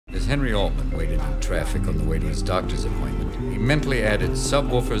Henry Altman waited in traffic on the way to his doctor's appointment, he mentally added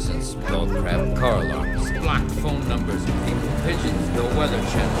subwoofers and spelled crap car alarms, blocked phone numbers, people pigeons, the weather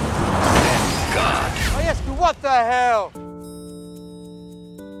channel. And God! I ask you, what the hell?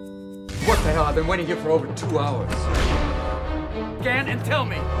 What the hell? I've been waiting here for over 2 hours. Scan and tell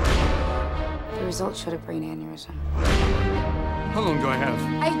me. The results showed a brain aneurysm. How long do I have?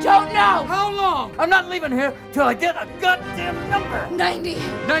 I don't know! How long? I'm not leaving here till I get a goddamn number. 90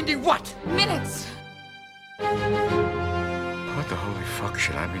 90 what? minutes. What the holy fuck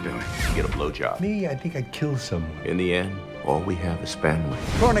should I be doing? Get a blowjob. Me, I think I'd kill someone. In the end, all we have is family.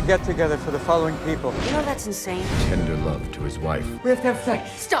 Throwing a get-together for the following people. You know that's insane. Tender love to his wife. We have to have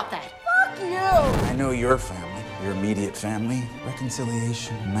sex. Stop that. Fuck you! I know your family, your immediate family.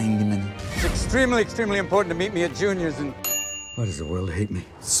 Reconciliation, 90 minutes. It's extremely, extremely important to meet me at Junior's and... Why does the world hate me?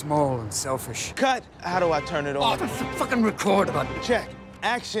 Small and selfish. Cut! How do I turn it Oh, off? that's a fucking record about Check.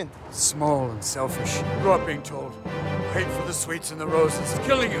 Action. small and selfish. Grew up being told, hate for the sweets and the roses,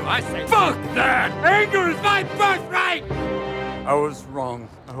 killing you. I say, fuck that! Anger is my birthright! I was wrong.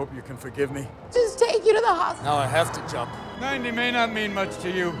 I hope you can forgive me. Just take you to the hospital. Now I have to jump. 90 may not mean much to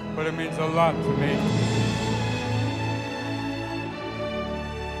you, but it means a lot to me.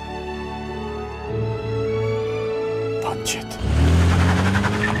 Punch it.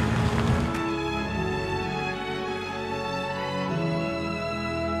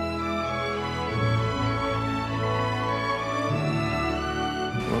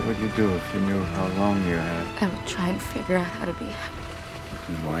 What would you do if you knew how long you had? I would try and figure out how to be happy.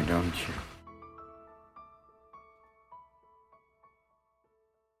 And why don't you?